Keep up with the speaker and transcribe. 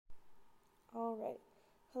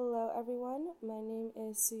Hello, everyone. My name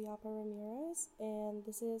is Suyapa Ramirez, and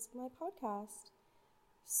this is my podcast.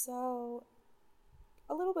 So,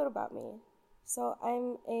 a little bit about me.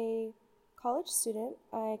 I'm a college student.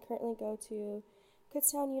 I currently go to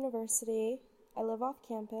Kutztown University. I live off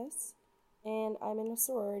campus, and I'm in a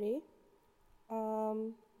sorority.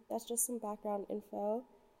 Um, that's just some background info.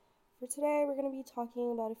 For today, we're going to be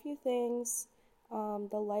talking about a few things: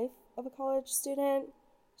 the life of a college student,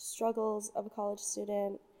 struggles of a college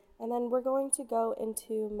student, and then we're going to go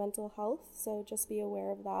into mental health, so just be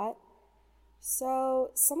aware of that.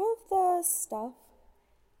 So, some of the stuff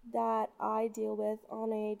that I deal with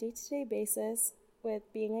on a day to day basis with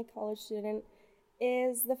being a college student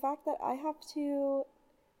is the fact that I have to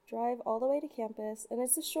drive all the way to campus, and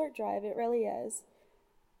it's a short drive, it really is.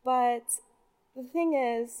 But the thing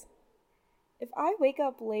is, if I wake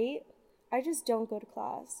up late, I just don't go to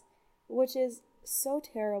class, which is so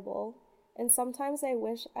terrible. And sometimes I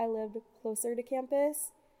wish I lived closer to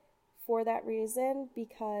campus for that reason,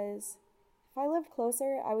 because if I lived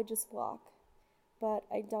closer, I would just walk. But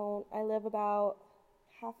I don't. I live about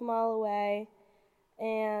half a mile away,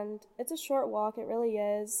 and it's a short walk, it really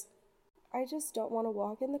is. I just don't want to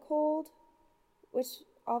walk in the cold, which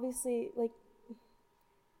obviously, like,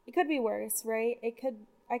 it could be worse, right?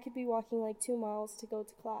 I could be walking like 2 miles to go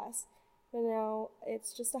to class. But no,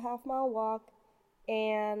 it's just a half-mile walk,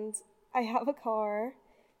 and I have a car.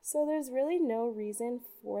 So there's really no reason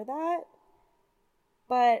for that.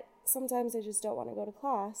 But sometimes I just don't want to go to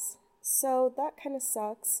class. So that kind of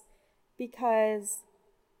sucks because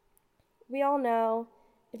we all know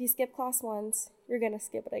if you skip class once, you're going to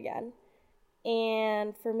skip it again.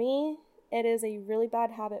 And for me, it is a really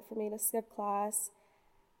bad habit for me to skip class.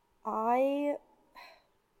 I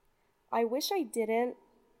I wish I didn't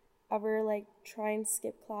ever like try and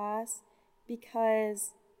skip class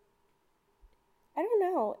because I don't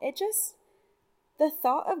know, it just the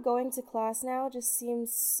thought of going to class now just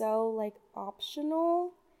seems so like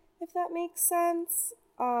optional, if that makes sense.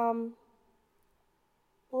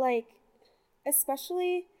 Like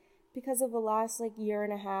especially because of the last like year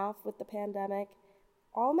and a half with the pandemic,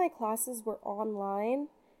 all my classes were online.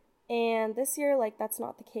 And this year, like, that's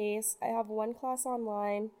not the case. I have one class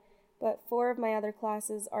online, but four of my other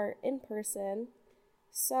classes are in person.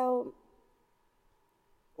 So,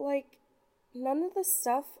 like, none of the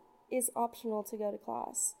stuff is optional to go to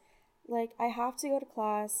class. Like, I have to go to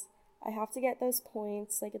class, I have to get those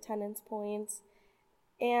points, like attendance points,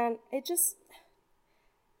 and it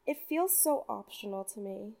feels so optional to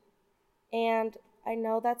me. And I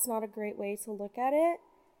know that's not a great way to look at it,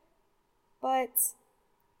 but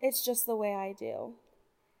it's just the way I do.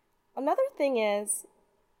 Another thing is,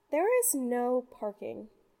 there is no parking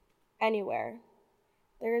anywhere.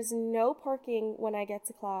 There is no parking when I get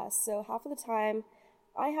to class, so half of the time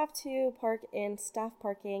I have to park in staff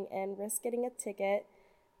parking and risk getting a ticket.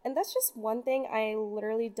 And that's just one thing I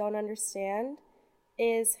literally don't understand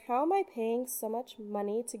is how am I paying so much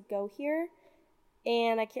money to go here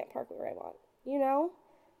and I can't park where I want, you know?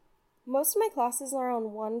 Most of my classes are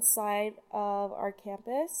on one side of our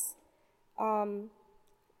campus. Um,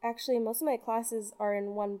 Actually, most of my classes are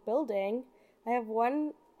in one building. I have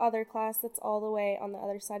one other class that's all the way on the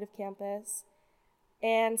other side of campus.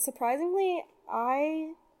 And surprisingly,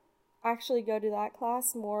 I actually go to that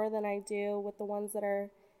class more than I do with the ones that are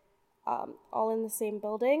all in the same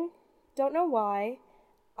building. Don't know why.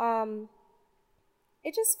 Um,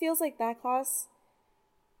 it just feels like that class,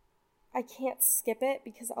 I can't skip it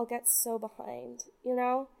because I'll get so behind, you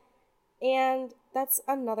know? And that's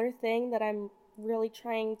another thing that I'm really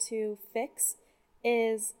trying to fix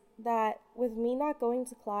is that with me not going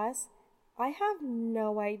to class, I have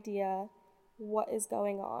no idea what is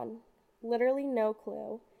going on. Literally no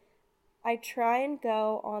clue. I try and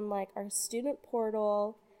go on like our student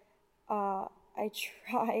portal. I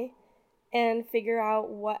try and figure out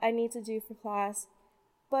what I need to do for class,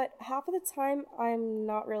 but half of the time I'm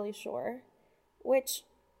not really sure, which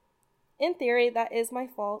in theory that is my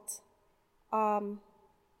fault. Um,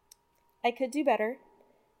 I could do better,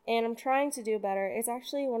 and I'm trying to do better. It's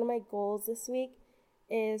actually one of my goals this week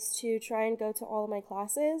is to try and go to all of my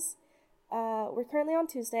classes. We're currently on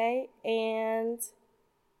Tuesday, and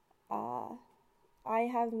uh, I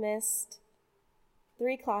have missed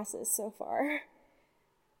 3 classes so far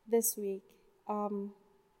this week. Um,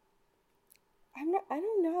 I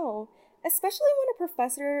don't know. Especially when a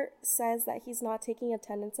professor says that he's not taking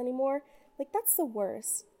attendance anymore. Like, that's the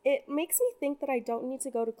worst. It makes me think that I don't need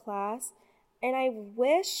to go to class. And I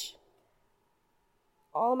wish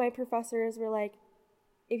all of my professors were like,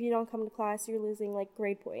 if you don't come to class, you're losing like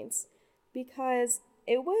grade points. Because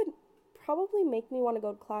it would probably make me want to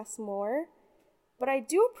go to class more. But I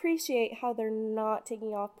do appreciate how they're not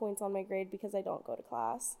taking off points on my grade because I don't go to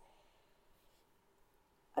class.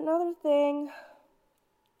 Another thing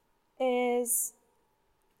is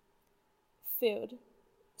food.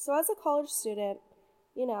 So as a college student,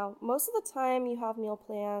 most of the time you have meal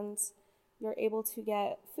plans. You're able to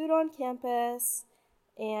get food on campus.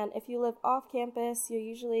 And if you live off campus, you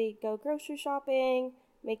usually go grocery shopping,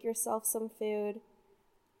 make yourself some food.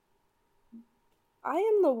 I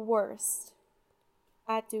am the worst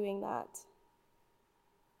at doing that.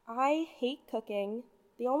 I hate cooking.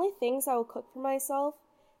 The only things I will cook for myself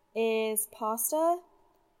is pasta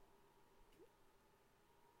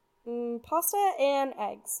and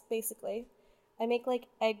eggs, basically. I make like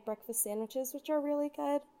egg breakfast sandwiches, which are really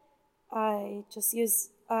good. I just use,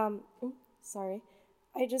 I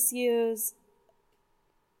just use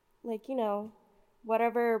like,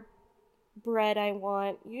 whatever bread I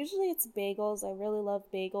want. Usually it's bagels. I really love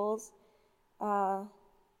bagels.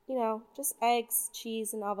 Just eggs,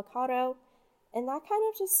 cheese, and avocado. And that kind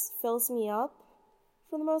of just fills me up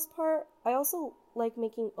for the most part. I also like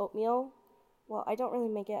making oatmeal. Well, I don't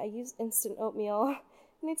really make it. I use instant oatmeal.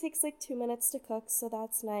 And it takes like 2 minutes to cook, so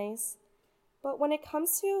that's nice. But when it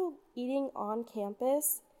comes to eating on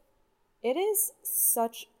campus, it is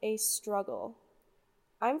such a struggle.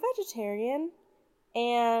 I'm vegetarian,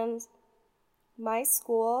 and my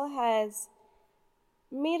school has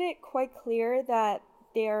made it quite clear that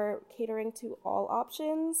they're catering to all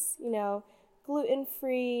options,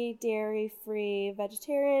 gluten-free, dairy-free,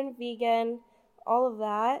 vegetarian, vegan, all of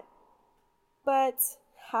that. But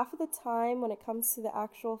half of the time when it comes to the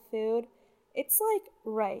actual food, it's like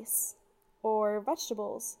rice or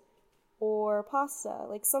vegetables or pasta,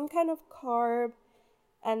 like some kind of carb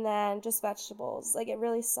and then just vegetables. Like, it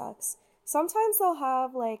really sucks. Sometimes they'll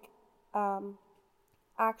have like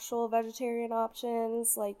actual vegetarian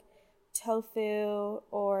options like tofu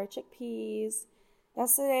or chickpeas.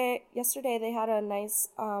 Yesterday they had a nice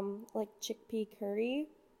like chickpea curry,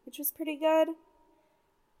 which was pretty good.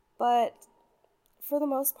 But for the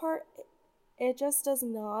most part, it just does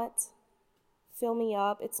not fill me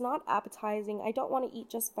up. It's not appetizing. I don't want to eat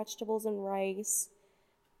just vegetables and rice.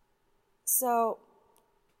 So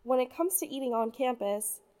when it comes to eating on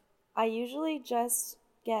campus, I usually just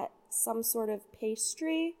get some sort of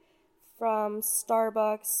pastry from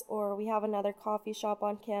Starbucks, or we have another coffee shop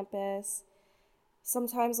on campus.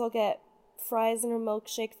 Sometimes I'll get fries and a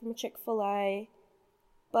milkshake from Chick-fil-A.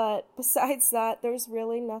 But besides that, there's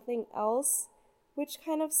really nothing else, which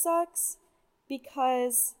kind of sucks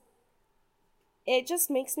because it just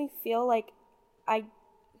makes me feel like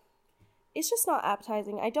it's just not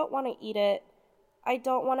appetizing. I don't want to eat it. I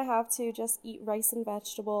don't want to have to just eat rice and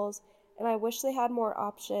vegetables, and I wish they had more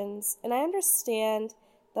options. And I understand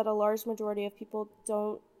that a large majority of people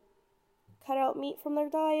don't cut out meat from their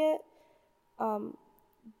diet,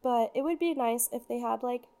 but it would be nice if they had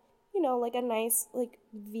like a nice like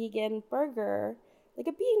vegan burger, like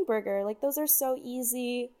a bean burger. Like, those are so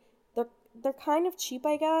easy. They're kind of cheap,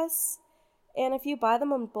 I guess. And if you buy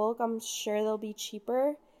them in bulk, I'm sure they'll be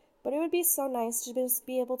cheaper. But it would be so nice to just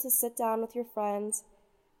be able to sit down with your friends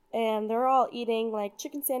and they're all eating like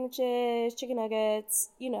chicken sandwiches, chicken nuggets,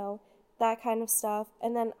 that kind of stuff.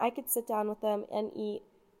 And then I could sit down with them and eat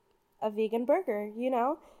a vegan burger,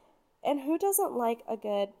 And who doesn't like a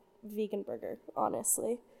good vegan burger,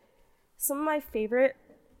 honestly? Some of my favorite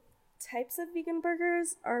types of vegan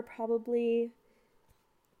burgers are probably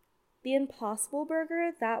the Impossible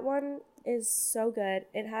Burger. That one is so good.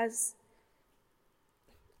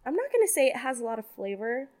 I'm not going to say it has a lot of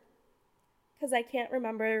flavor, because I can't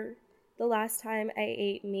remember the last time I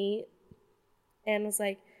ate meat and was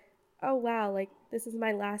like, oh wow, like, this is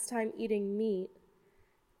my last time eating meat.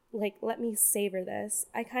 Like, let me savor this.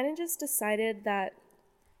 I kind of just decided that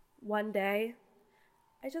one day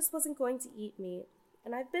I just wasn't going to eat meat.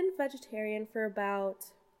 And I've been vegetarian for about,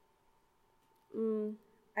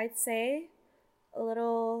 I'd say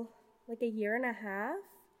like a year and a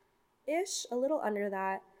half-ish, a little under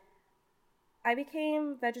that. I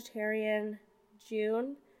became vegetarian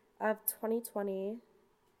June of 2020.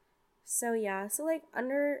 So yeah, so like a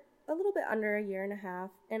little bit under a year and a half.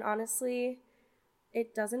 And honestly,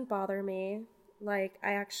 it doesn't bother me. Like,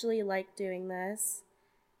 I actually like doing this.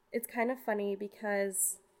 It's kind of funny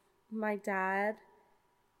because my dad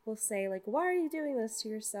will say, like, why are you doing this to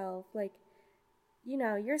yourself? Like,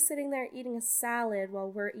 you're sitting there eating a salad while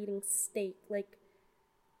we're eating steak. Like,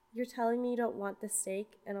 you're telling me you don't want the steak?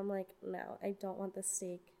 And I'm like, no, I don't want the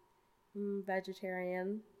steak. I'm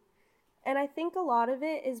vegetarian. And I think a lot of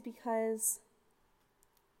it is because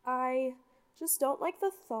I just don't like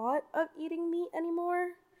the thought of eating meat anymore.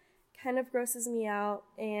 Kind of grosses me out,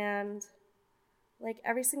 and like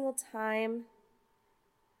every single time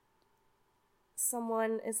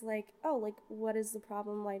someone is like, "Oh, like what is the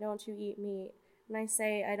problem? Why don't you eat meat?" And I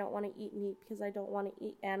say I don't want to eat meat because I don't want to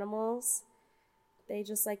eat animals. They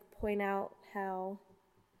just like point out how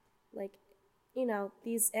like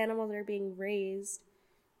these animals are being raised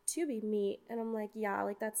to be meat, and I'm like, yeah,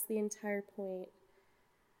 like that's the entire point.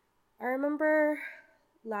 I remember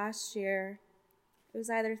last year, it was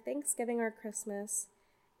either Thanksgiving or Christmas,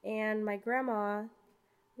 and my grandma,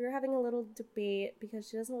 we were having a little debate because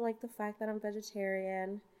she doesn't like the fact that I'm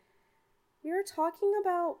vegetarian. We were talking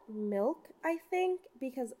about milk, I think,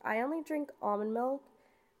 because I only drink almond milk.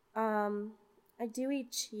 I do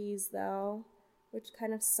eat cheese though, which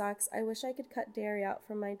kind of sucks. I wish I could cut dairy out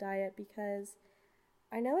from my diet because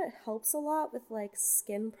I know it helps a lot with like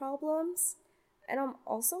skin problems. And I'm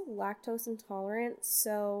also lactose intolerant,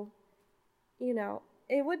 so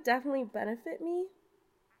it would definitely benefit me.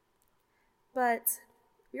 But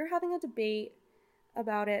we were having a debate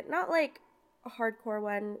about it, not like a hardcore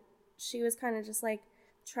one. She was kind of just like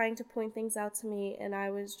trying to point things out to me, and I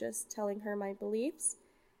was just telling her my beliefs.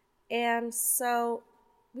 And so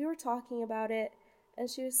we were talking about it, and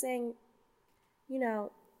she was saying, you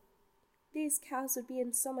know, these cows would be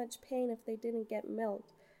in so much pain if they didn't get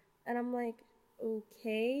milked. And I'm like,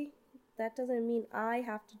 okay, that doesn't mean I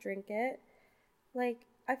have to drink it. Like,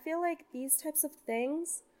 I feel like these types of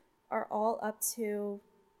things are all up to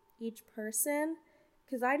each person.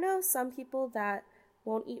 Because I know some people that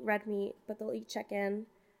won't eat red meat, but they'll eat chicken.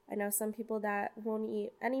 I know some people that won't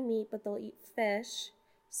eat any meat, but they'll eat fish.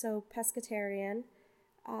 So, pescatarian.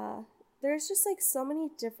 There's just like so many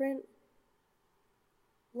different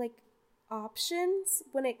like options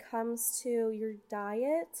when it comes to your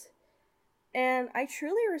diet. And I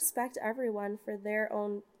truly respect everyone for their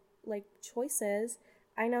own like choices.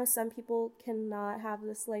 I know some people cannot have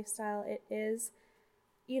this lifestyle. It is,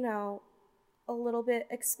 you know, a little bit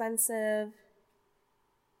expensive.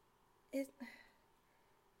 It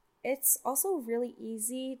it's also really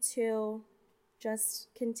easy to just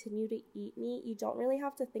continue to eat meat. You don't really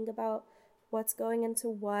have to think about what's going into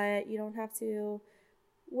what. You don't have to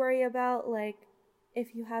worry about like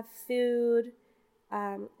if you have food,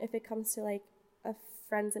 if it comes to like a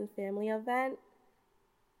friends and family event.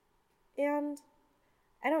 And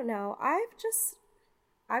I don't know, I've just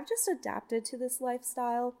adapted to this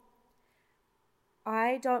lifestyle.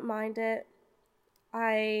 I don't mind it.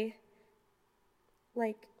 I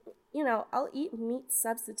like, I'll eat meat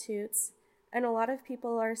substitutes, and a lot of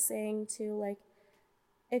people are saying to like,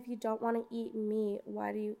 if you don't want to eat meat,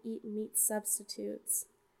 why do you eat meat substitutes?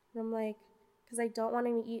 And I'm like, because I don't want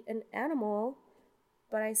to eat an animal,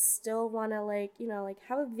 but I still want to like, like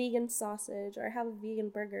have a vegan sausage or have a vegan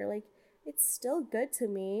burger. Like, it's still good to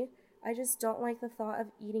me. I just don't like the thought of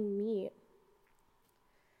eating meat.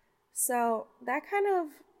 So that kind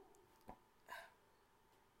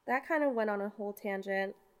of went on a whole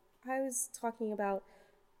tangent. I was talking about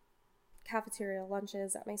cafeteria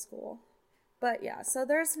lunches at my school. But yeah, so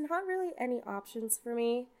there's not really any options for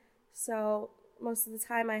me. So most of the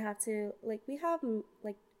time I have to, like, we have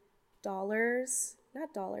like dollars,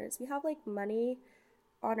 not dollars, we have like money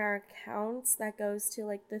on our accounts that goes to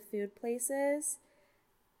like the food places.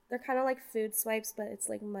 They're kind of like food swipes, but it's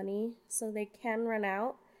like money, so they can run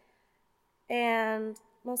out. And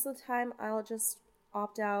most of the time I'll just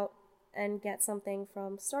opt out and get something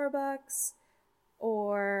from Starbucks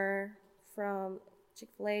or from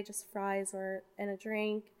Chick-fil-A, just fries or and a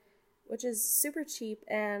drink, which is super cheap.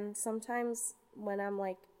 And sometimes when I'm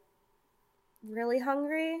like really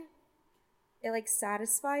hungry, it like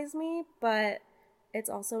satisfies me, but it's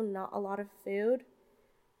also not a lot of food.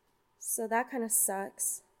 So that kind of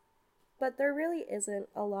sucks. But there really isn't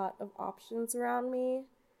a lot of options around me,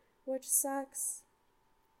 which sucks.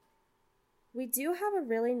 We do have a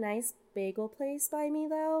really nice bagel place by me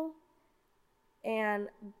though, and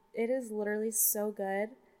it is literally so good.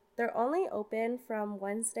 They're only open from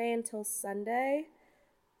Wednesday until Sunday,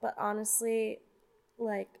 but honestly,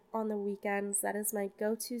 like on the weekends, that is my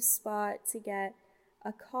go-to spot to get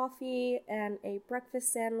a coffee and a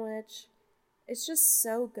breakfast sandwich. It's just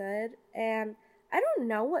so good, and I don't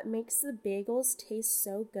know what makes the bagels taste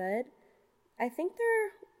so good. I think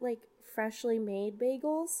they're like freshly made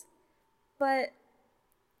bagels, but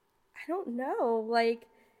I don't know. Like,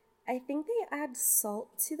 I think they add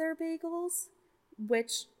salt to their bagels,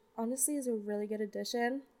 which honestly is a really good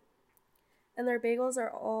addition. And their bagels are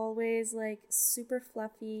always like super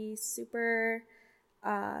fluffy, super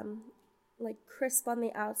like crisp on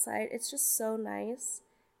the outside. It's just so nice.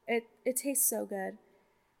 It tastes so good.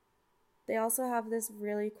 They also have this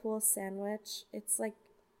really cool sandwich. It's like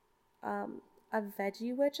a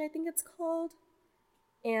veggie witch, I think it's called.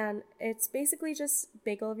 And it's basically just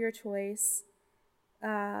bagel of your choice.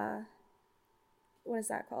 Uh, what is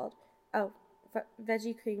that called? Oh,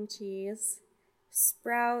 veggie cream cheese,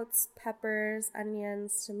 sprouts, peppers,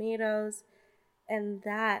 onions, tomatoes, and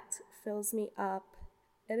that fills me up.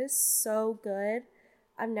 It is so good.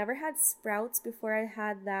 I've never had sprouts before I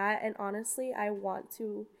had that, and honestly, I want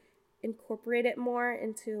to incorporate it more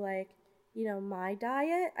into like, my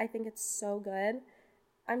diet. I think it's so good.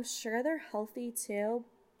 I'm sure they're healthy too,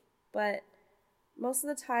 but most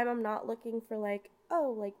of the time I'm not looking for like,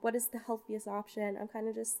 oh, like what is the healthiest option? I'm kind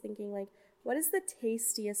of just thinking like, what is the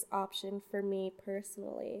tastiest option for me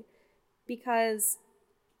personally? Because,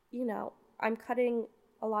 I'm cutting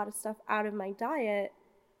a lot of stuff out of my diet,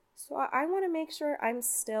 so I want to make sure I'm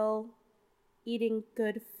still eating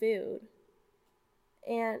good food.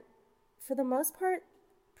 And for the most part,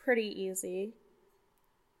 pretty easy.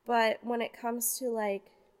 But when it comes to like,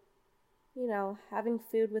 having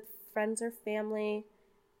food with friends or family,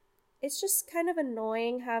 it's just kind of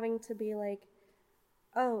annoying having to be like,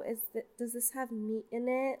 oh, does this have meat in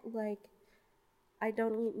it? Like, I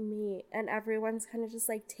don't eat meat. And everyone's kind of just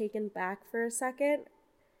like taken back for a second.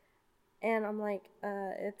 And I'm like,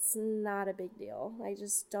 it's not a big deal. I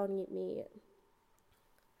just don't eat meat.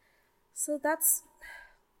 So that's,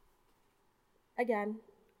 again,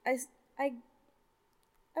 I, I,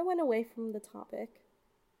 I went away from the topic,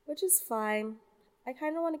 which is fine. I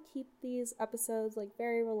kind of want to keep these episodes like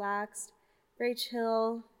very relaxed, very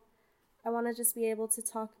chill. I want to just be able to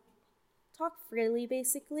talk freely,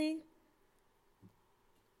 basically.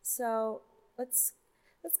 So let's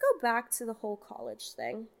go back to the whole college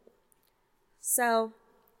thing. So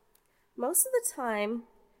most of the time,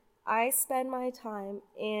 I spend my time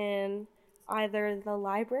in either the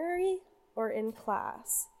library or in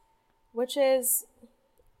class, which is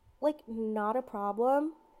like not a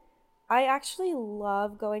problem. I actually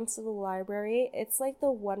love going to the library. It's like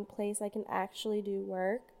the one place I can actually do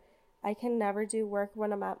work. I can never do work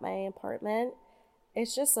when I'm at my apartment.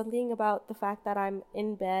 It's just something about the fact that I'm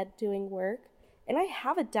in bed doing work. And I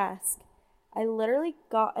have a desk. I literally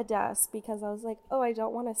got a desk because I was like, oh, I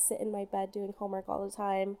don't want to sit in my bed doing homework all the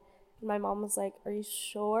time. And my mom was like, are you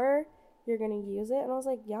sure you're going to use it? And I was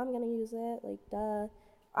like, yeah, I'm going to use it. Like, duh.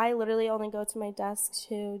 I literally only go to my desk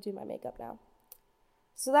to do my makeup now.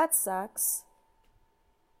 So that sucks.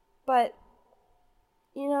 But,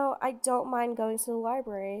 I don't mind going to the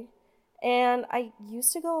library. And I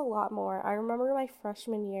used to go a lot more. I remember my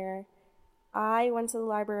freshman year, I went to the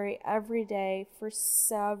library every day for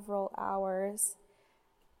several hours.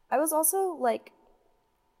 I was also like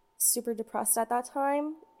super depressed at that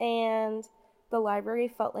time, and the library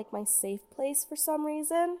felt like my safe place for some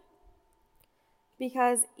reason.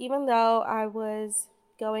 Because even though I was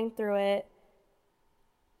going through it,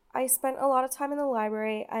 I spent a lot of time in the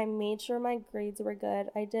library. I made sure my grades were good.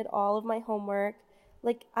 I did all of my homework.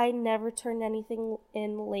 Like, I never turned anything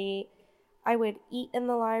in late. I would eat in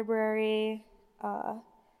the library. I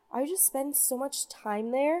would just spend so much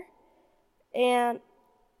time there. And,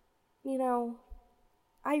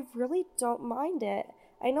 I really don't mind it.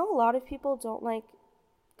 I know a lot of people don't like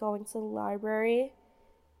going to the library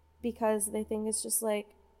because they think it's just like,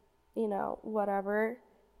 whatever.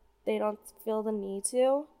 They don't feel the need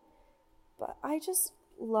to. But I just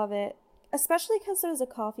love it. Especially because there's a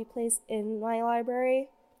coffee place in my library,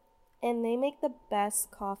 and they make the best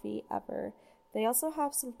coffee ever. They also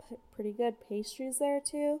have some pretty good pastries there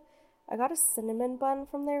too. I got a cinnamon bun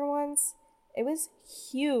from there once. It was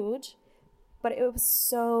huge, but it was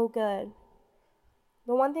so good.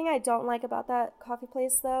 The one thing I don't like about that coffee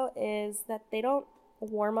place though is that they don't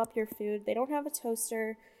warm up your food. They don't have a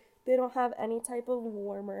toaster. They don't have any type of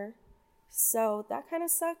warmer. So that kind of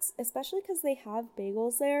sucks, especially because they have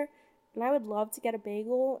bagels there. And I would love to get a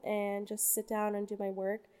bagel and just sit down and do my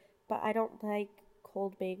work. But I don't like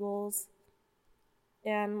cold bagels.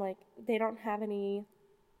 And like, they don't have any,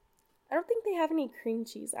 I don't think they have any cream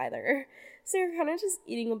cheese either. So you're kind of just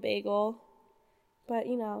eating a bagel. But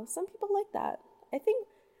some people like that. I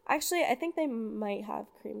think they might have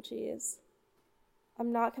cream cheese.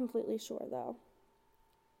 I'm not completely sure though.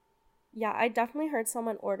 Yeah, I definitely heard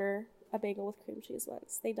someone order a bagel with cream cheese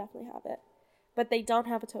once. They definitely have it. But they don't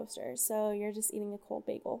have a toaster, so you're just eating a cold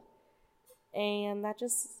bagel. And that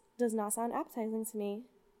just does not sound appetizing to me.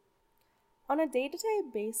 On a day-to-day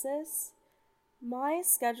basis, my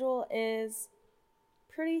schedule is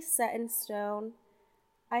pretty set in stone.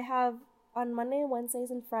 I have, on Monday,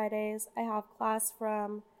 Wednesdays, and Fridays, I have class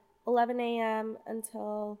from 11 a.m.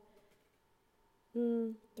 until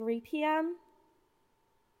 3 p.m.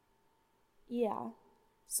 Yeah.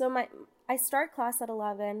 So I start class at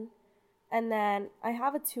 11, and then I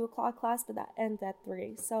have a 2 o'clock class, but that ends at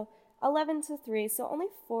 3. So 11 to 3, so only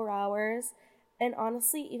 4 hours. And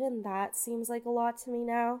honestly, even that seems like a lot to me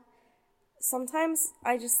now. Sometimes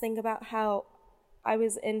I just think about how I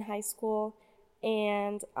was in high school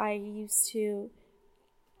and I used to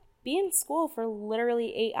be in school for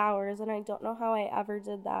literally 8 hours, and I don't know how I ever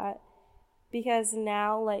did that because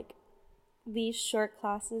now, like, these short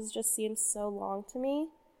classes just seem so long to me.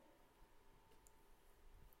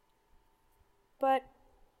 But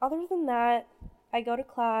other than that, I go to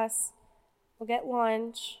class, we'll get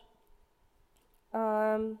lunch,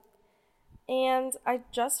 and I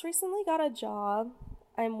just recently got a job.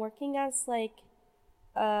 I'm working as like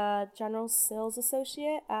a general sales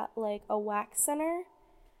associate at like a wax center,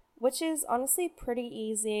 which is honestly pretty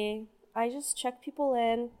easy. I just check people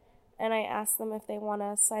in and I ask them if they want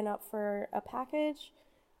to sign up for a package,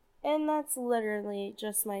 and that's literally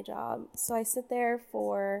just my job. So I sit there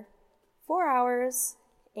for 4 hours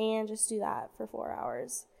and just do that for 4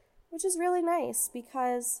 hours, which is really nice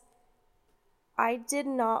because I did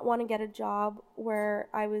not want to get a job where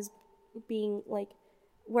I was being like,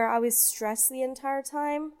 where I was stressed the entire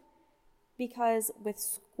time, because with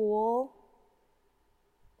school,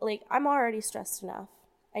 like, I'm already stressed enough.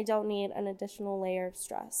 I don't need an additional layer of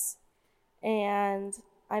stress. And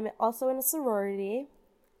I'm also in a sorority.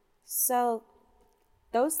 So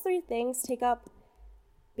those three things take up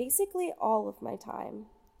basically all of my time,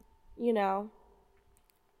 you know?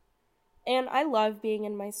 And I love being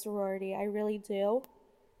in my sorority. I really do.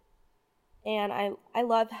 And I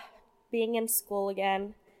love being in school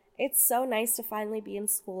again. It's so nice to finally be in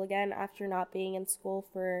school again after not being in school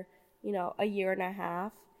for, a year and a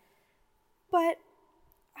half. But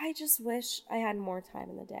I just wish I had more time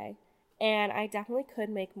in the day. And I definitely could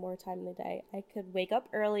make more time in the day. I could wake up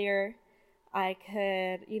earlier. I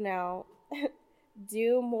could,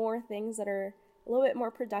 do more things that are a little bit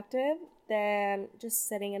more productive than just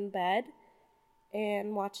sitting in bed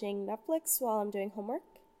and watching Netflix while I'm doing homework.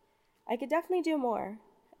 I could definitely do more.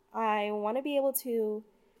 I want to be able to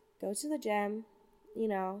go to the gym,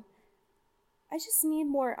 I just need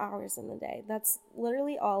more hours in the day. That's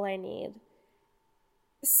literally all I need.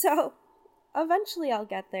 So, eventually I'll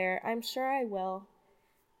get there. I'm sure I will.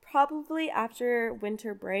 Probably after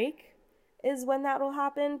winter break is when that'll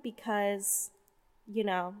happen because,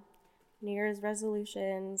 New Year's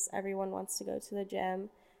resolutions, everyone wants to go to the gym.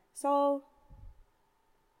 So,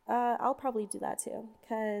 I'll probably do that too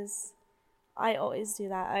because I always do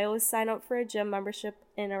that. I always sign up for a gym membership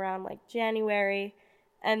in around like January,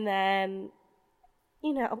 and then,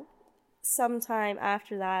 sometime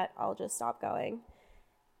after that, I'll just stop going.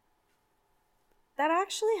 That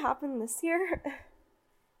actually happened this year.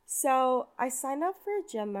 So I signed up for a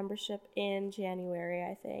gym membership in January,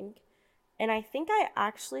 I think. And I think I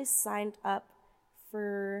actually signed up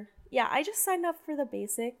I just signed up for the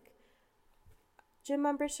basic gym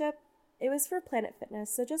membership. It was for Planet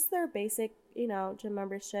Fitness, so just their basic, gym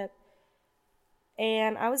membership.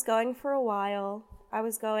 And I was going for a while. I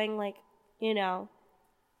was going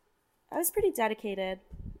I was pretty dedicated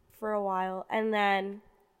for a while. And then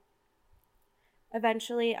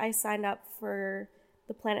eventually I signed up for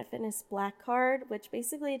the Planet Fitness Black Card, which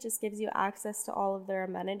basically just gives you access to all of their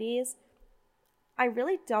amenities. I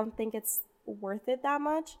really don't think it's worth it that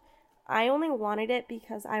much. I only wanted it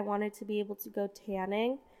because I wanted to be able to go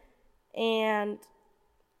tanning. And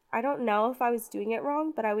I don't know if I was doing it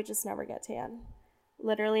wrong, but I would just never get tan.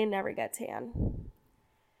 Literally never get tan.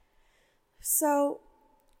 So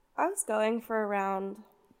I was going for around,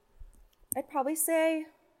 I'd probably say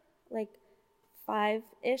like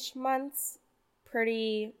 5-ish months,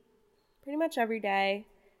 pretty much every day.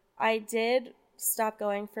 I did stop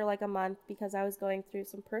going for like a month because I was going through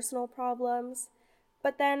some personal problems.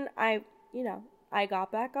 But then I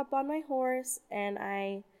got back up on my horse and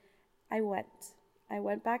I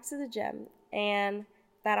went back to the gym, and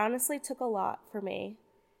that honestly took a lot for me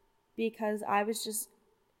because I was just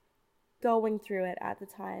going through it at the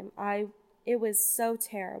time. It was so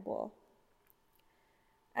terrible.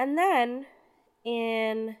 And then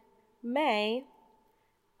in May,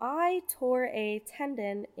 I tore a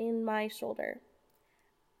tendon in my shoulder.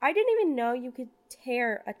 I didn't even know you could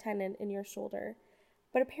tear a tendon in your shoulder,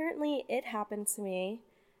 but apparently it happened to me.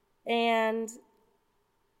 And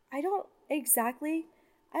I don't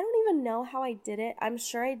even know how I did it. I'm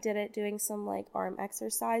sure I did it doing some like arm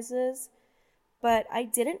exercises, but I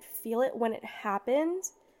didn't feel it when it happened.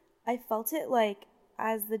 I felt it like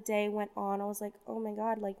as the day went on, I was like, oh my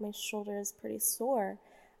God, like my shoulder is pretty sore.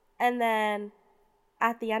 And then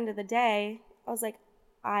at the end of the day, I was like,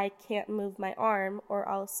 I can't move my arm or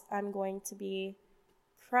else I'm going to be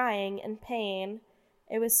crying in pain.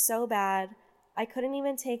 It was so bad. I couldn't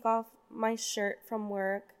even take off my shirt from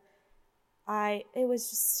work. It was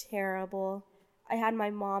just terrible. I had my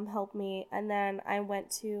mom help me, and then I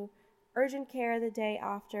went to urgent care the day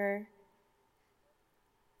after.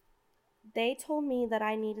 They told me that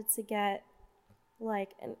I needed to get like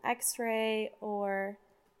an x-ray, or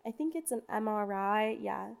I think it's an MRI.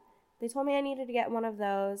 Yeah. They told me I needed to get one of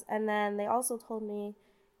those, and then they also told me,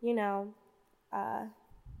 you know, uh,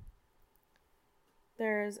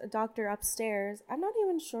 there's a doctor upstairs. I'm not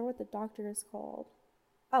even sure what the doctor is called.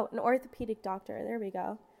 Oh, an orthopedic doctor. There we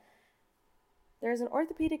go. There's an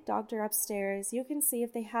orthopedic doctor upstairs. You can see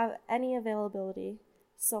if they have any availability.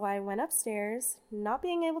 So I went upstairs, not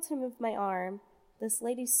being able to move my arm. This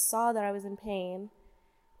lady saw that I was in pain,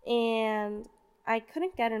 and I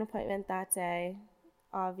couldn't get an appointment that day,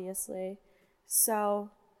 obviously. So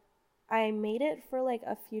I made it for like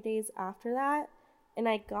a few days after that, and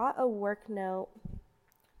I got a work note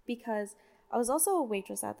because I was also a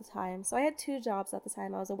waitress at the time. So I had two jobs at the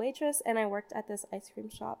time. I was a waitress and I worked at this ice cream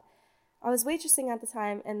shop. I was waitressing at the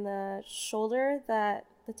time, and the shoulder that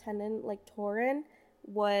the tendon like tore in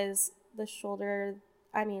was the shoulder,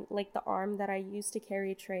 like the arm that I used to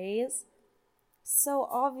carry trays. So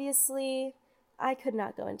obviously, I could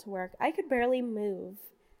not go into work. I could barely move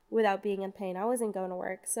without being in pain. I wasn't going to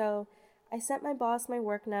work. So I sent my boss my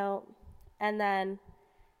work note, and then,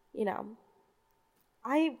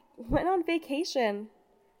 I went on vacation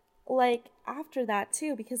like after that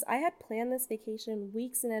too, because I had planned this vacation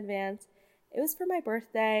weeks in advance. It was for my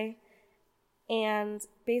birthday, and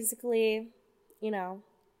basically,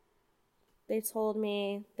 they told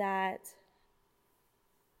me that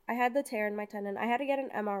I had the tear in my tendon. I had to get an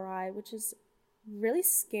MRI, which is really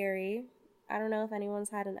scary. I don't know if anyone's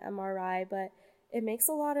had an MRI, but it makes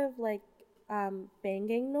a lot of like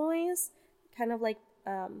banging noise, kind of like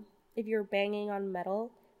if you're banging on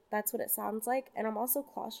metal. That's what it sounds like. And I'm also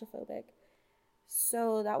claustrophobic.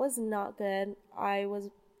 So that was not good. I was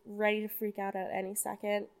ready to freak out at any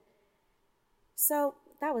second. So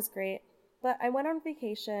that was great. But I went on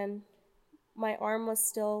vacation. My arm was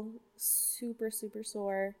still super, super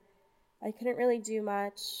sore. I couldn't really do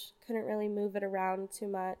much, couldn't really move it around too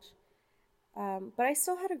much. But I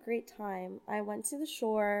still had a great time. I went to the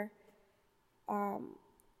shore. Um,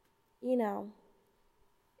 you know,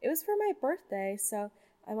 it was for my birthday, so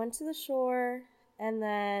I went to the shore, and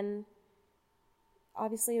then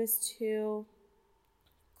obviously it was too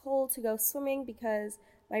cold to go swimming because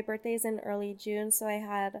my birthday is in early June, so I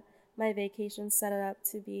had my vacation set up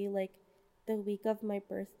to be like the week of my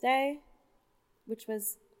birthday, which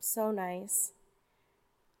was so nice.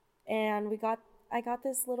 And I got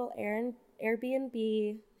this little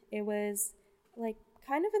Airbnb. It was like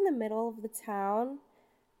kind of in the middle of the town,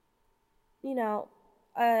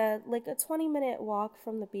 like a 20-minute walk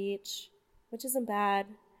from the beach, which isn't bad.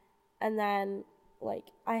 And then like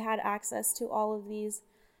I had access to all of these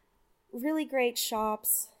really great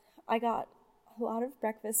shops. I got a lot of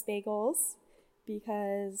breakfast bagels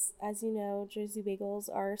because, as you know, Jersey bagels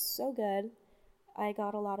are so good. I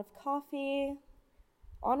got a lot of coffee.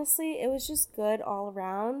 Honestly, it was just good all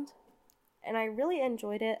around, and I really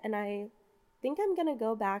enjoyed it, and I think I'm gonna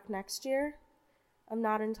go back next year. I'm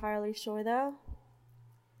not entirely sure though.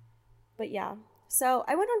 But yeah, so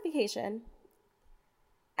I went on vacation,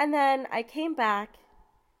 and then I came back,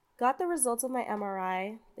 got the results of my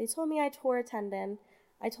MRI. They told me I tore a tendon.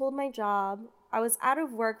 I told my job. I was out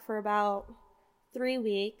of work for about 3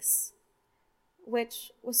 weeks,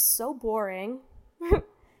 which was so boring.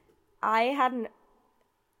 I had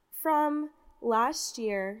from last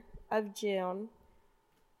year of June,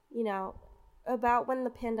 about when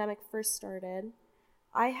the pandemic first started,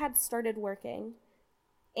 I had started working,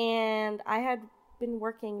 and I had been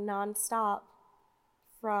working nonstop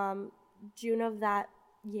from June of that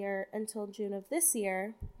year until June of this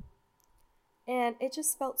year, and it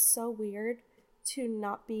just felt so weird to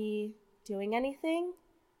not be doing anything.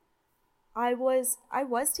 I was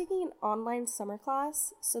taking an online summer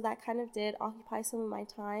class, so that kind of did occupy some of my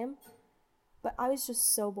time, but I was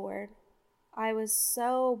just so bored. I was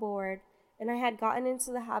so bored, and I had gotten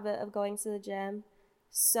into the habit of going to the gym,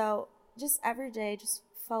 so just every day just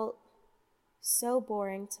felt so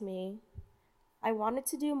boring to me. I wanted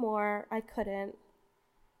to do more, I couldn't.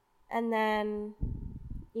 And then,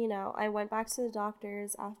 I went back to the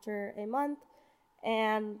doctors after a month,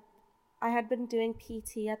 and I had been doing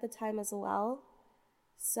PT at the time as well.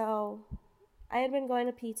 So I had been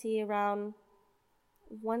going to PT around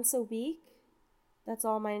once a week. That's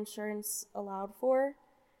all my insurance allowed for.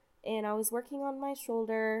 And I was working on my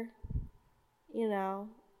shoulder, you know,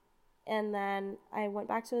 and then I went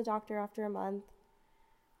back to the doctor after a month,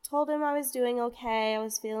 told him I was doing okay, I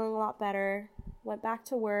was feeling a lot better, went back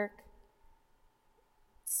to work,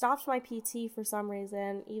 stopped my PT for some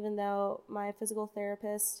reason, even though my physical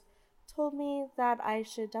therapist told me that I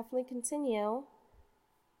should definitely continue.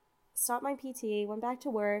 Stopped my PT, went back to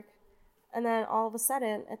work, and then all of a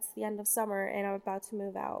sudden, it's the end of summer and I'm about to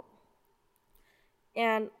move out.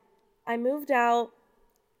 And I moved out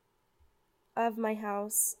of my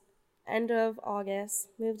house end of August,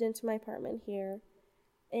 moved into my apartment here,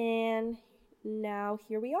 and now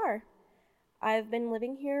here we are. I've been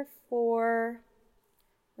living here for,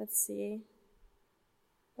 let's see,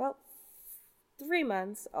 well, 3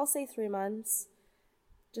 months. I'll say 3 months,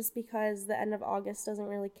 just because the end of August doesn't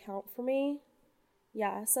really count for me.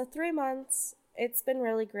 Yeah, so 3 months. It's been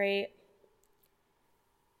really great.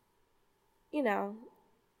 You know,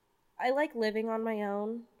 I like living on my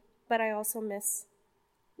own, but I also miss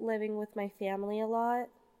living with my family a lot.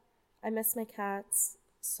 I miss my cats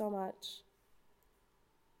so much.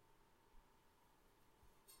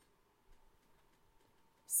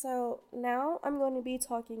 So now I'm going to be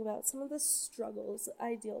talking about some of the struggles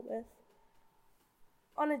I deal with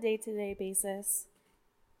on a day-to-day basis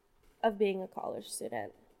of being a college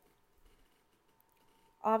student.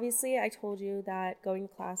 Obviously, I told you that going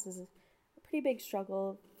to class is a pretty big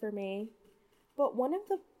struggle for me, but one of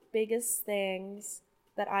the biggest things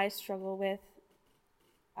that I struggle with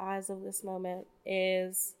as of this moment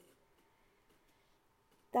is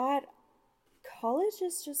that college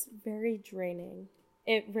is just very draining.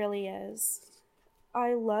 It really is.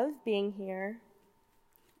 I love being here.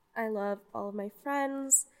 I love all of my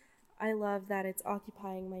friends. I love that it's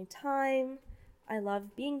occupying my time. I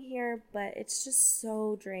love being here, but it's just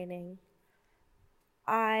so draining.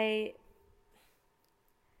 I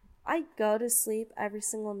go to sleep every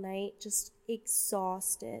single night just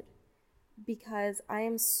exhausted because I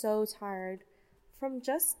am so tired from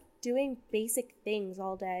just doing basic things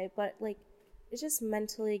all day, but like it's just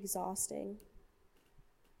mentally exhausting.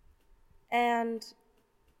 And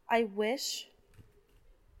I wish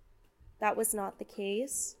that was not the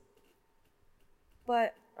case,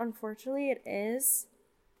 but unfortunately it is.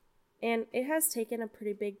 And it has taken a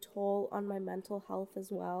pretty big toll on my mental health as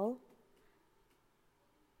well.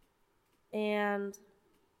 And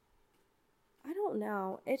I don't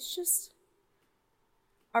know, it's just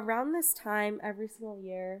around this time every single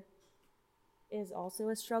year is also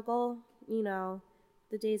a struggle. You know,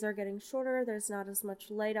 the days are getting shorter, there's not as much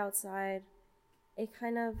light outside. It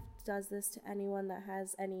kind of does this to anyone that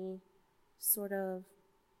has any sort of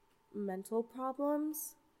mental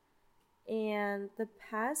problems. And the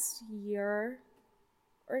past year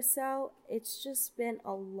or so, it's just been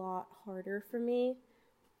a lot harder for me.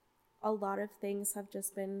 A lot of things have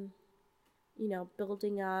just been,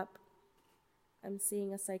 building up. I'm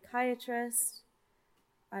seeing a psychiatrist.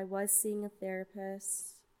 I was seeing a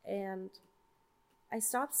therapist. And I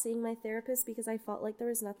stopped seeing my therapist because I felt like there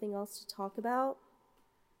was nothing else to talk about.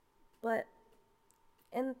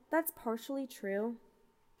 And that's partially true.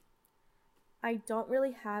 I don't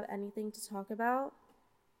really have anything to talk about,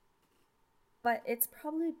 but it's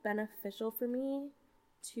probably beneficial for me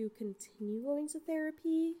to continue going to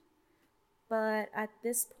therapy. But at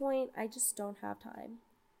this point, I just don't have time.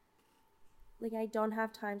 Like, I don't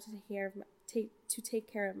have time to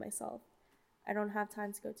take care of myself. I don't have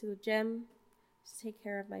time to go to the gym to take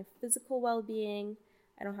care of my physical well-being.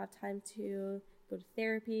 I don't have time to go to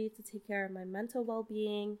therapy to take care of my mental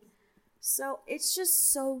well-being. So it's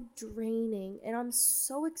just so draining and I'm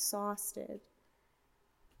so exhausted.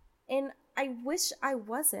 And I wish I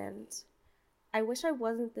wasn't. I wish I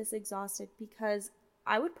wasn't this exhausted because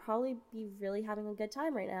I would probably be really having a good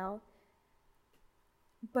time right now.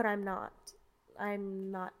 But I'm not.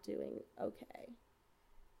 I'm not doing okay.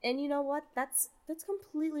 And you know what? That's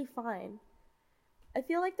completely fine. I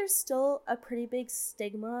feel like there's still a pretty big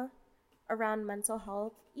stigma around mental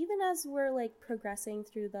health, even as we're like progressing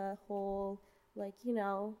through the whole,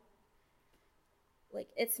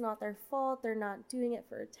 it's not their fault, they're not doing it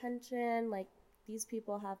for attention, like these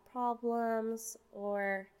people have problems,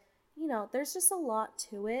 or, there's just a lot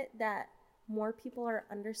to it that more people are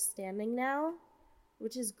understanding now,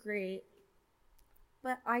 which is great.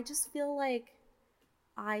 But I just feel like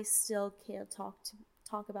I still can't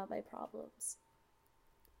talk about my problems.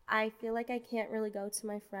 I feel like I can't really go to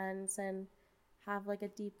my friends and have like a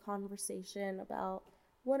deep conversation about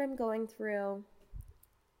what I'm going through,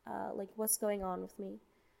 what's going on with me.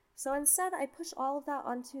 So instead, I push all of that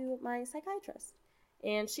onto my psychiatrist.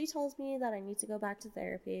 And she tells me that I need to go back to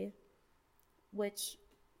therapy, which,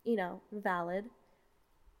 valid.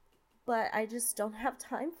 But I just don't have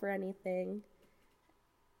time for anything.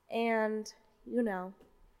 And,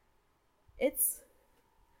 it's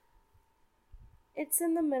it's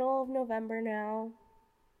in the middle of November now.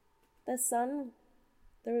 The sun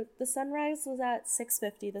the sunrise was at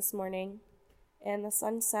 6:50 this morning, and the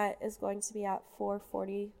sunset is going to be at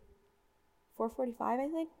 4:40, 4:45, I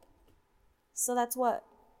think. So that's what,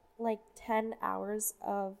 like 10 hours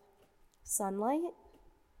of sunlight?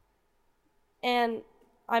 And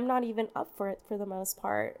I'm not even up for it for the most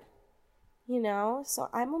part, So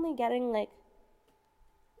I'm only getting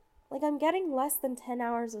I'm getting less than 10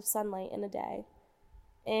 hours of sunlight in a day.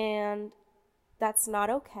 And that's not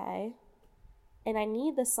okay. And I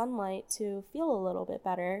need the sunlight to feel a little bit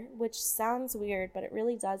better, which sounds weird, but it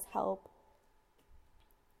really does help.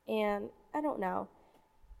 And I don't know.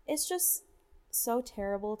 It's just so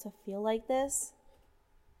terrible to feel like this.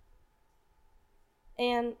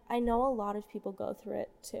 And I know a lot of people go through it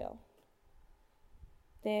too.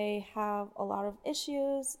 They have a lot of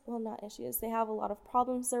issues. Well, not issues. They have a lot of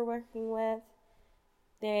problems they're working with.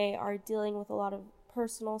 They are dealing with a lot of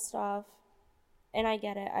personal stuff. And I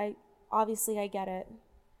get it. I get it.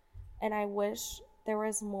 And I wish there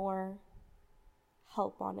was more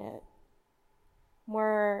help on it.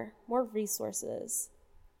 More resources.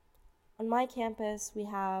 On my campus, we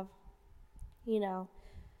have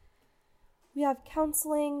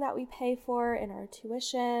counseling that we pay for in our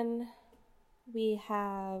tuition. We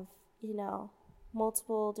have,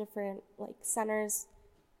 multiple different centers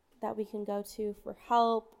that we can go to for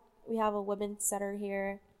help. We have a women's center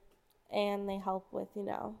here, and they help with,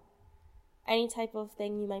 any type of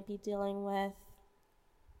thing you might be dealing with,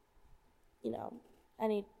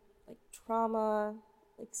 any trauma,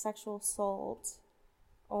 sexual assault,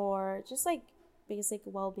 or just basic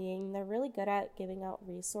well-being. They're really good at giving out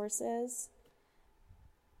resources.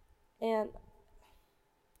 And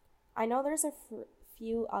I know there's a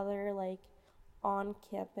few other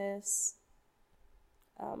on-campus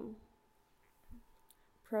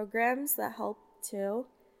programs that help too,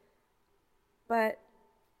 but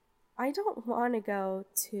I don't want to go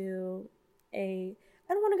to a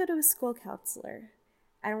school counselor.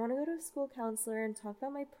 I don't want to go to a school counselor and talk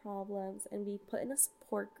about my problems and be put in a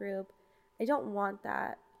support group. I don't want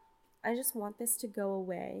that. I just want this to go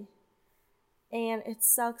away. And it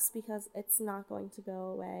sucks because it's not going to go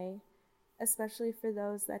away, especially for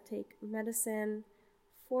those that take medicine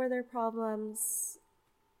for their problems.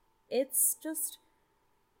 It's just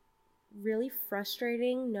really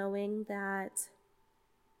frustrating knowing that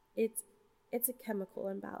it's a chemical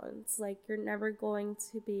imbalance. You're never going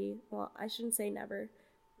to be, well, I shouldn't say never,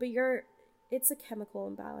 but it's a chemical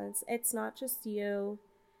imbalance. It's not just you.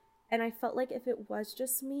 And I felt like if it was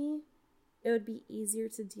just me, it would be easier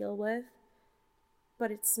to deal with. But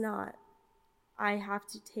it's not. I have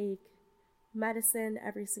to take medicine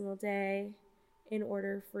every single day in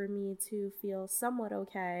order for me to feel somewhat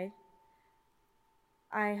okay.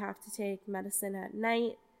 I have to take medicine at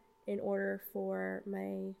night in order for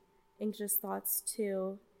my anxious thoughts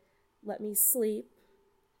to let me sleep.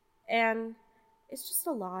 And it's just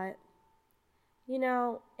a lot,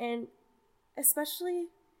 and especially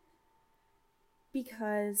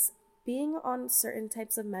because being on certain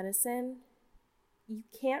types of medicine, you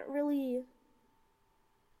can't really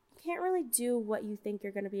do what you think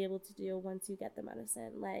you're going to be able to do once you get the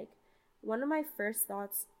medicine. One of my first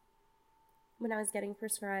thoughts when I was getting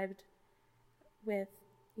prescribed with,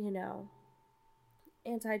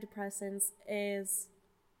 antidepressants is,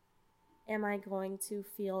 am I going to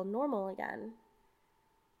feel normal again?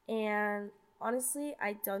 And honestly,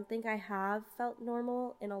 I don't think I have felt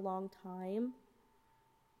normal in a long time.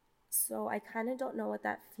 So I kind of don't know what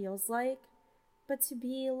that feels like. But to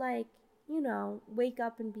be wake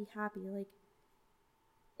up and be happy,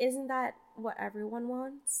 isn't that what everyone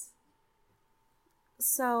wants?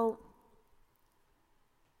 So,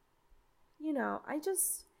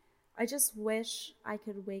 I just wish I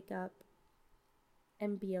could wake up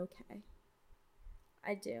and be okay.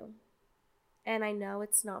 I do. And I know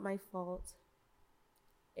it's not my fault.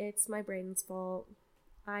 It's my brain's fault.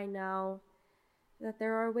 I know that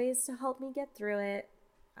there are ways to help me get through it.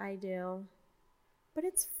 I do. But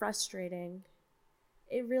it's frustrating.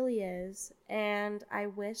 It really is. And I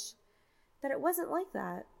wish that it wasn't like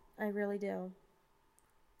that. I really do.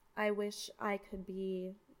 I wish I could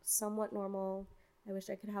be somewhat normal. I wish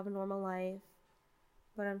I could have a normal life.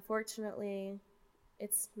 But unfortunately,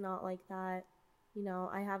 it's not like that.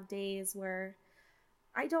 I have days where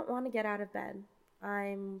I don't want to get out of bed.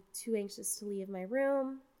 I'm too anxious to leave my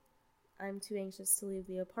room. I'm too anxious to leave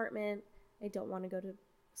the apartment. I don't want to go to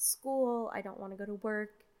school. I don't want to go to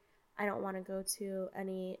work. I don't want to go to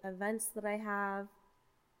any events that I have.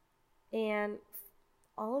 And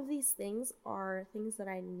all of these things are things that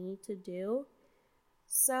I need to do.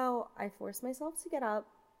 So I force myself to get up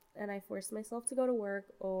and I force myself to go to work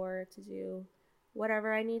or to do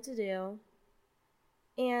whatever I need to do.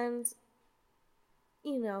 And,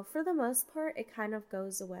 for the most part, it kind of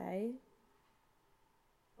goes away.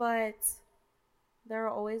 But there are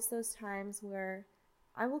always those times where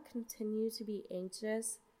I will continue to be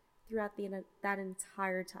anxious throughout that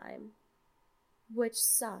entire time, which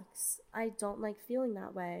sucks. I don't like feeling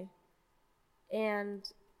that way. And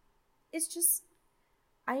it's just,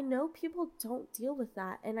 I know people don't deal with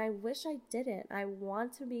that, and I wish I didn't. I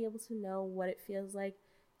want to be able to know what it feels like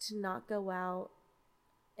to not go out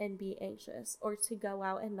and be anxious, or to go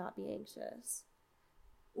out and not be anxious.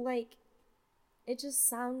 Like, it just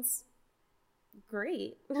sounds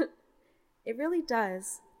great. It really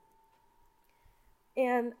does.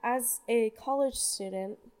 And as a college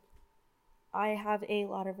student, I have a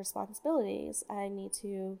lot of responsibilities. I need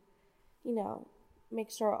to, make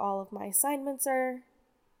sure all of my assignments are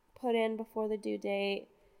put in before the due date,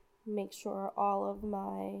 make sure all of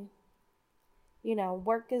my,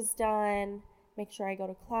 work is done, make sure I go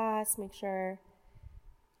to class, make sure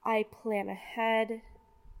I plan ahead.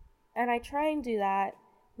 And I try and do that,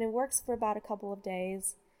 and it works for about a couple of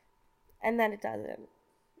days, and then it doesn't.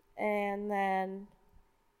 And then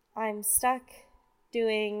I'm stuck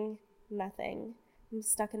doing nothing. I'm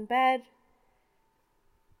stuck in bed,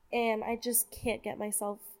 and I just can't get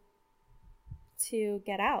myself to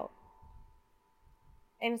get out.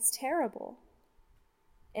 And it's terrible.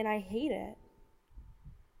 And I hate it.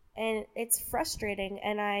 And it's frustrating,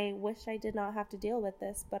 and I wish I did not have to deal with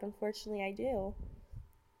this, but unfortunately I do.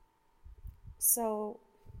 So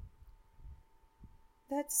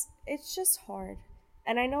it's just hard.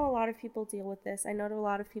 And I know a lot of people deal with this. I know a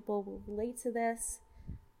lot of people will relate to this.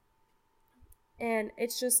 And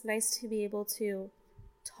it's just nice to be able to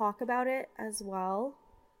talk about it as well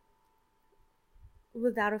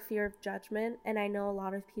without a fear of judgment. And I know a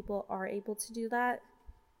lot of people are able to do that.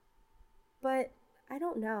 But I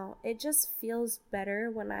don't know. It just feels better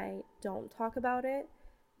when I don't talk about it,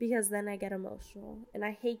 because then I get emotional. And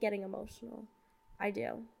I hate getting emotional. I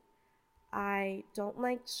do. I don't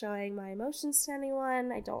like showing my emotions to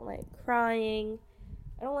anyone. I don't like crying.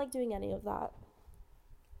 I don't like doing any of that.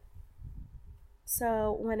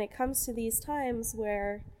 So when it comes to these times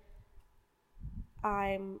where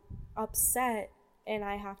I'm upset and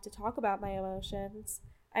I have to talk about my emotions,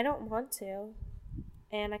 I don't want to.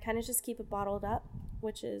 And I kind of just keep it bottled up,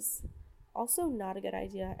 which is also not a good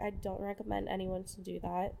idea. I don't recommend anyone to do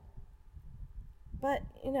that. But,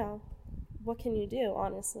 what can you do,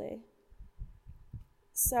 honestly?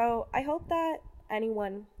 So I hope that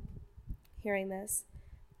anyone hearing this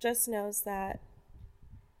just knows that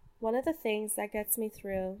one of the things that gets me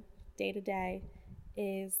through day to day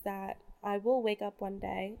is that I will wake up one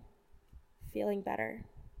day feeling better.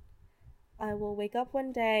 I will wake up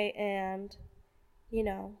one day and,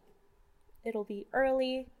 it'll be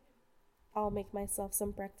early. I'll make myself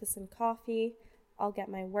some breakfast and coffee. I'll get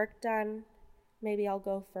my work done. Maybe I'll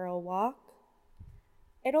go for a walk.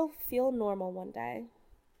 It'll feel normal one day.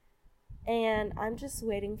 And I'm just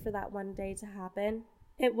waiting for that one day to happen.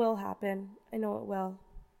 It will happen. I know it will.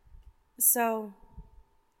 So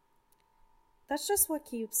that's just what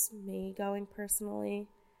keeps me going personally.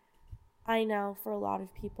 I know for a lot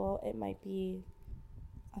of people it might be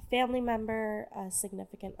a family member, a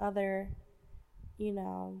significant other,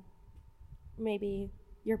 maybe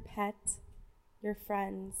your pet, your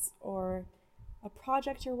friends, or a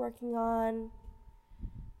project you're working on,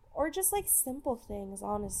 or just like simple things,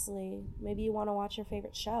 honestly. Maybe you want to watch your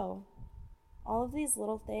favorite show. All of these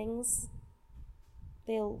little things,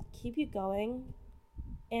 they'll keep you going,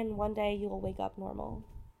 and one day you'll wake up normal.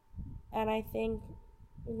 And I think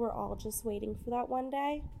we're all just waiting for that one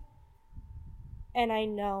day, and I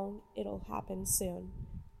know it'll happen soon.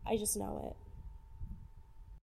 I just know it.